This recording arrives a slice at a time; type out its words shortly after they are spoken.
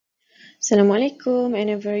Assalamualaikum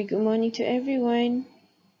and a very good morning to everyone.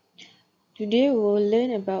 Today we will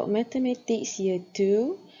learn about Mathematics Year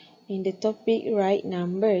 2 in the topic Right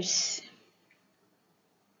Numbers.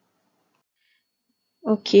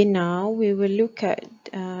 Okay, now we will look at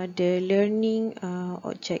the learning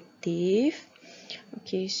objective.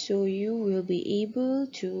 Okay, so you will be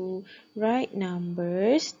able to write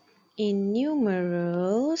numbers in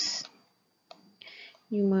numerals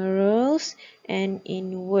and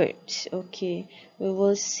in words. Okay, we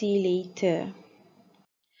will see later.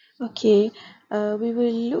 Okay, we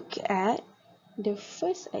will look at the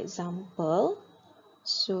first example.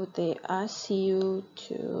 So they ask you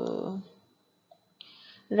to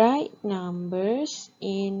write numbers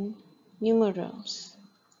in numerals.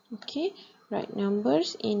 Okay, write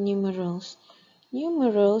numbers in numerals.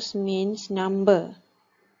 Numerals means number.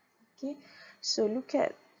 Okay, so look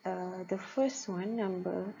at the first one,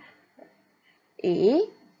 number A.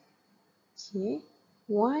 Okay,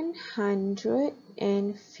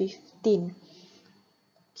 115.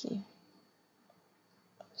 Okay.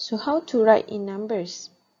 So how to write in numbers,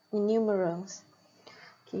 in numerals?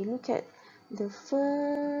 Okay, look at the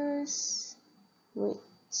first word,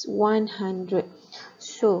 100.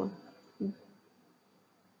 So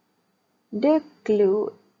the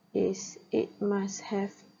clue is it must have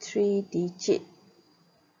 3 digits.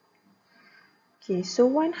 Okay, so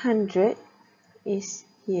 100 is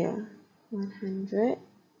here.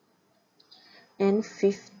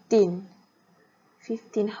 115.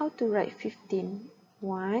 15. How to write 15?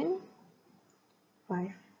 1,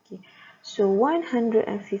 5. Okay. So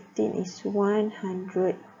 115 is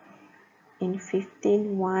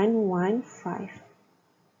 115, 115.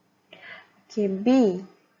 Okay, B.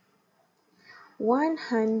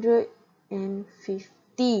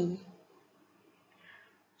 150.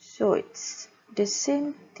 So it's the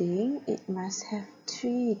same thing. It must have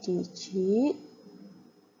 3 digits.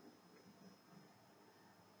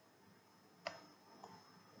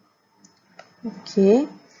 Okay,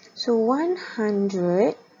 so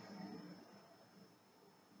 100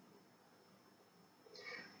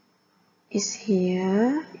 is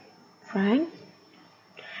here, front,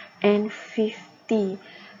 and 50.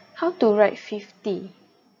 How to write 50?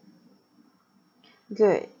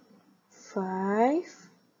 Good. 5,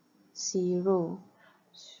 0.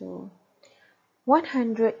 So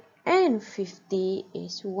 150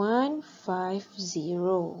 is 150.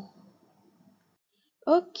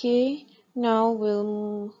 Okay, now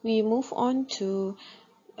we move on to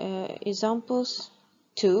examples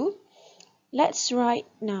 2. Let's write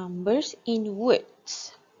numbers in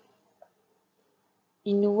words.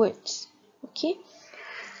 Okay.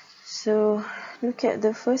 So look at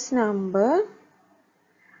the first number.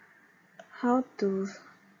 How to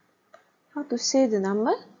say the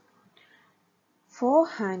number?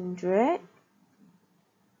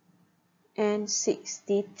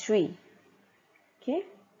 463. Okay.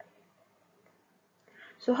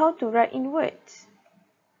 So how to write in words?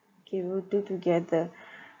 Okay, we'll do together.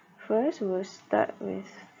 First, we'll start with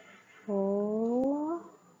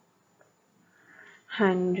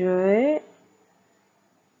 400.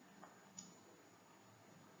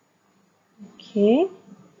 Okay.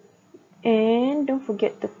 And don't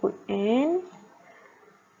forget to put N.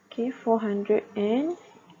 Okay,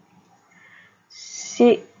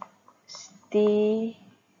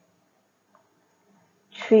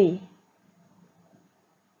 463.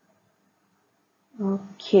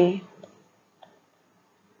 Okay.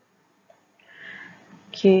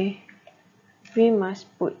 Okay. We must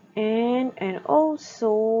put N, and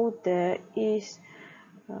also there is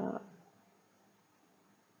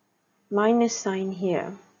minus sign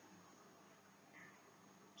here.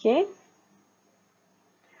 Okay.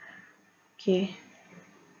 Okay.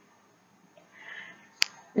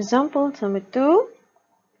 Example number 2,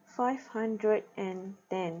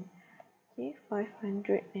 510. Okay,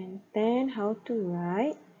 510. How to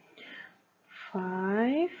write?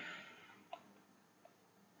 500.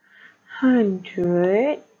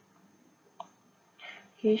 HUNDRED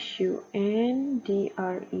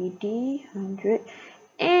 100.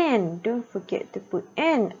 And don't forget to put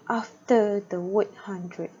N after the word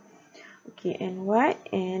 100. Okay, and what?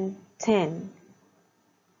 And 10.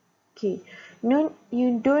 Okay, no,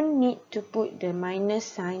 you don't need to put the minus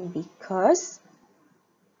sign because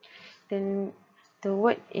then the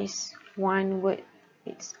word is one word.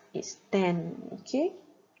 It's 10. Okay,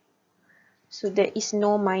 so there is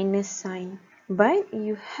no minus sign, but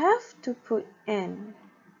you have to put N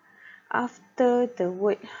after the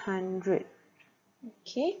word 100.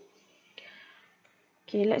 Okay.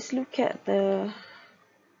 Okay, let's look at the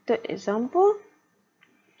third example.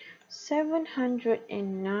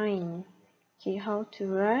 709. Okay, how to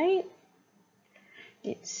write?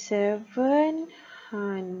 It's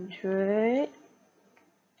 709.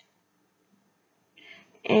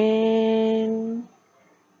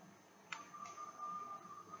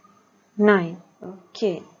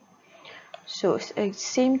 Okay, so it's the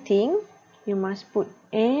same thing. You must put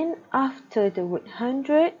n after the word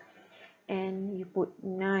 100 and you put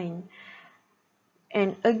 9.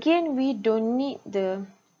 And again, we don't need the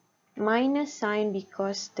minus sign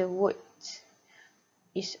because the word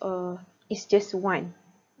is just one.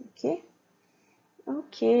 Okay.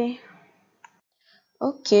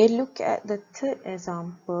 Okay, look at the third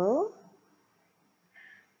example.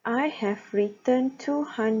 I have written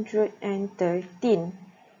 213.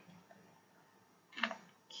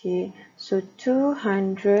 Okay, so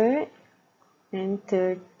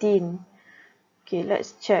 213. Okay,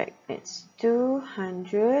 let's check. It's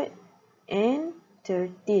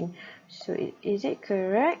 213. So is it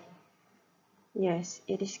correct? Yes,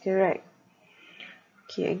 it is correct.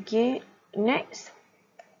 Okay, again, next.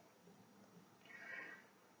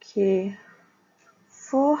 Okay,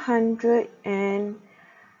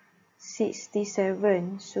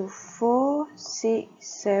 467. So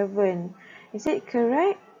 467. Is it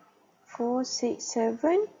correct?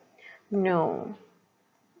 467? No.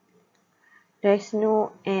 There's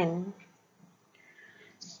no n.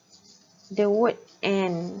 The word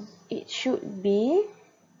n, it should be,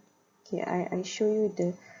 okay, I show you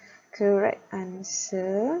the correct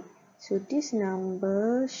answer. So this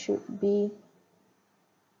number should be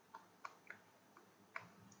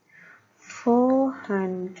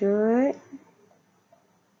 400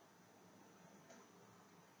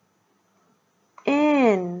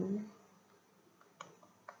 and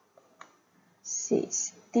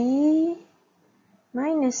 60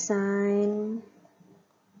 minus sign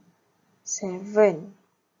 7.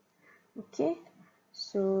 Okay,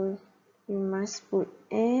 so you must put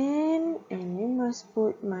n and you must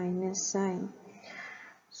put minus sign.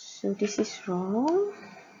 So this is wrong.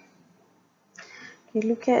 Okay,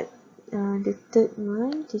 look at the third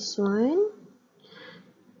one, this one.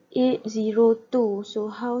 802. So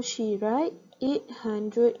how she write?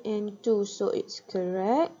 802. So it's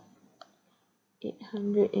correct.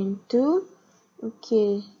 802.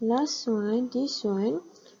 Okay, last one, this one.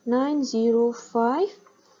 905.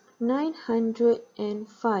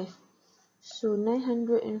 905. So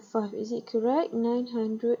 905. Is it correct?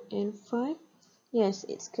 905. Yes,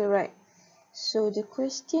 it's correct. So the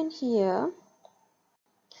question here,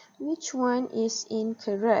 which one is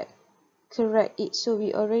incorrect? Correct it. So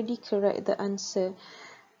we already correct the answer.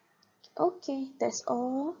 Okay, that's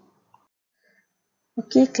all.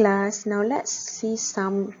 Okay, class. Now let's see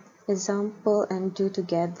some example and do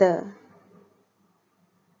together.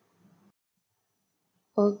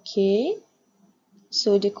 Okay.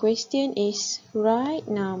 So the question is write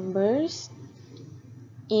numbers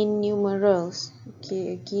in numerals.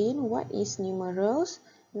 Okay, again, what is numerals?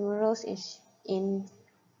 Numerals is in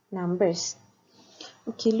numbers.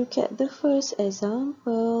 Okay, look at the first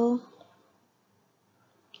example.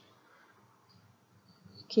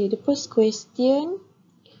 Okay, the first question,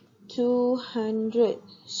 200.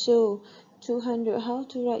 So 200, how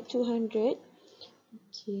to write 200?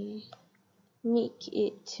 Okay, make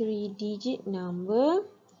it 3-digit number.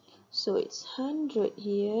 So it's 100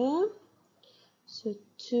 here. So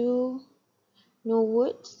 2, no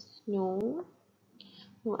words, no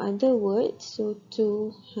other words. So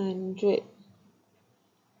 200.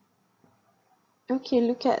 Okay,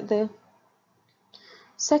 look at the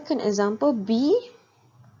second example, B.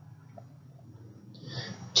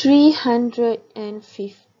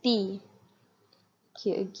 350.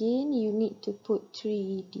 Okay, again, you need to put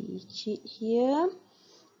 3-digit here.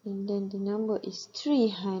 And then the number is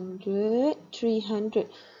 300. 300.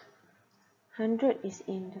 100 is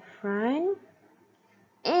in the front.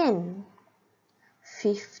 And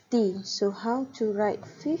 50. So how to write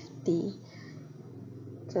 50?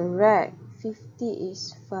 Correct. 50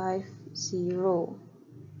 is 50.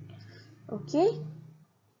 Okay.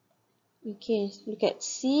 Okay, look at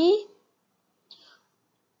C.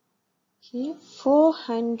 Okay,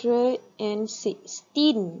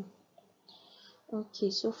 416.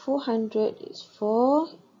 Okay, so 400 is 4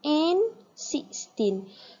 and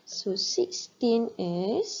 16. So 16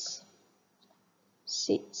 is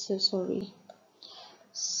 6. So sorry.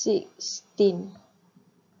 16.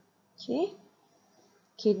 Okay.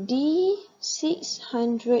 Okay, D,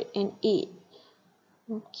 608.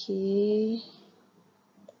 Okay.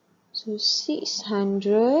 So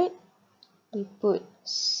 600, we put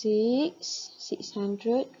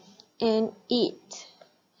 600 and 8.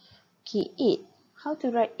 Okay, 8. How to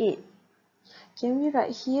write 8? Can we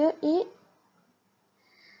write here 8?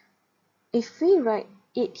 If we write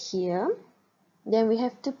 8 here, then we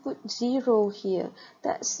have to put 0 here.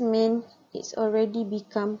 That means it's already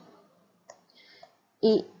become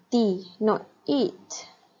 80, not 8.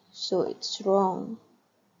 So it's wrong.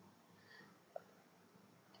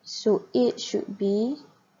 So 8 should be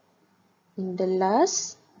in the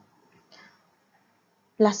last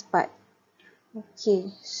part.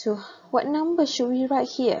 Okay, so what number should we write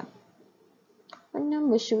here? What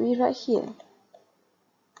number should we write here?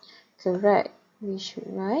 Correct. We should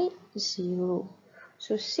write 0.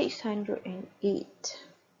 So 608.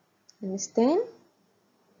 Understand?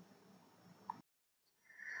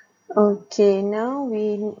 Okay, now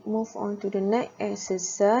we move on to the next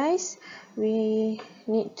exercise. We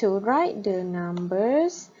need to write the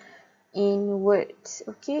numbers in words.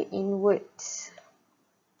 Okay, in words.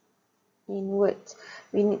 In words.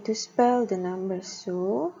 We need to spell the numbers.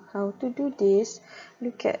 So, how to do this?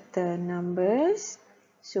 Look at the numbers.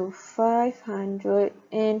 So,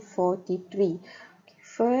 543. Okay,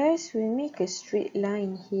 first, we make a straight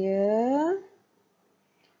line here.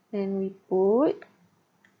 And we put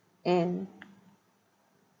N.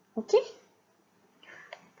 Okay?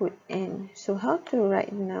 Put N. So, how to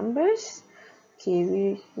write numbers?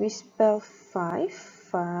 Okay, we spell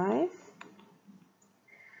 500.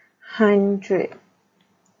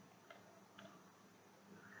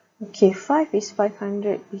 Okay, 5 is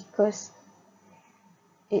 500 because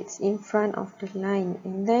it's in front of the line.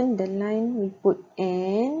 And then the line we put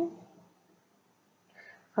N.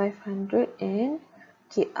 500 and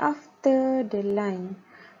okay, after the line.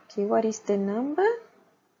 Okay, what is the number?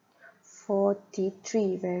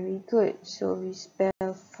 43. Very good. So we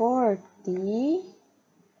spell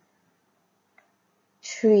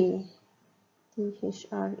 43.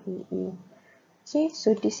 T-H-R-E-E. Okay,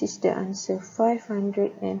 so this is the answer,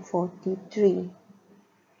 543.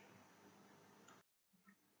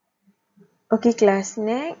 Okay, class,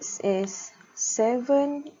 next is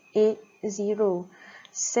 780.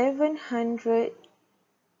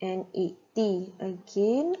 780.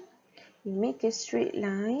 Again, we make a straight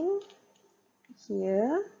line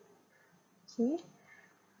here. Okay,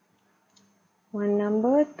 one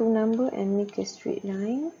number, two number, and make a straight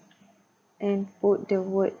line and put the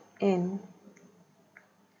word N.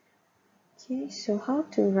 Okay, so how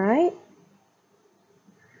to write?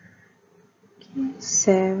 Okay,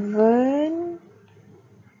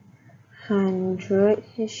 700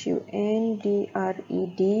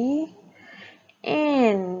 H-U-N-D-R-E-D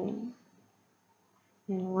and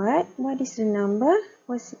what? What is the number?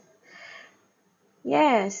 What's it?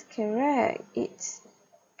 Yes, correct. It's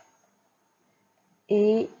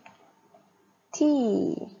 80.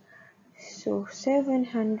 So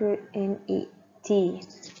 780.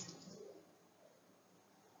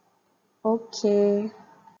 Okay.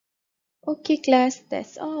 Okay, class,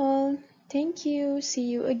 that's all. Thank you. See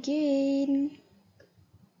you again.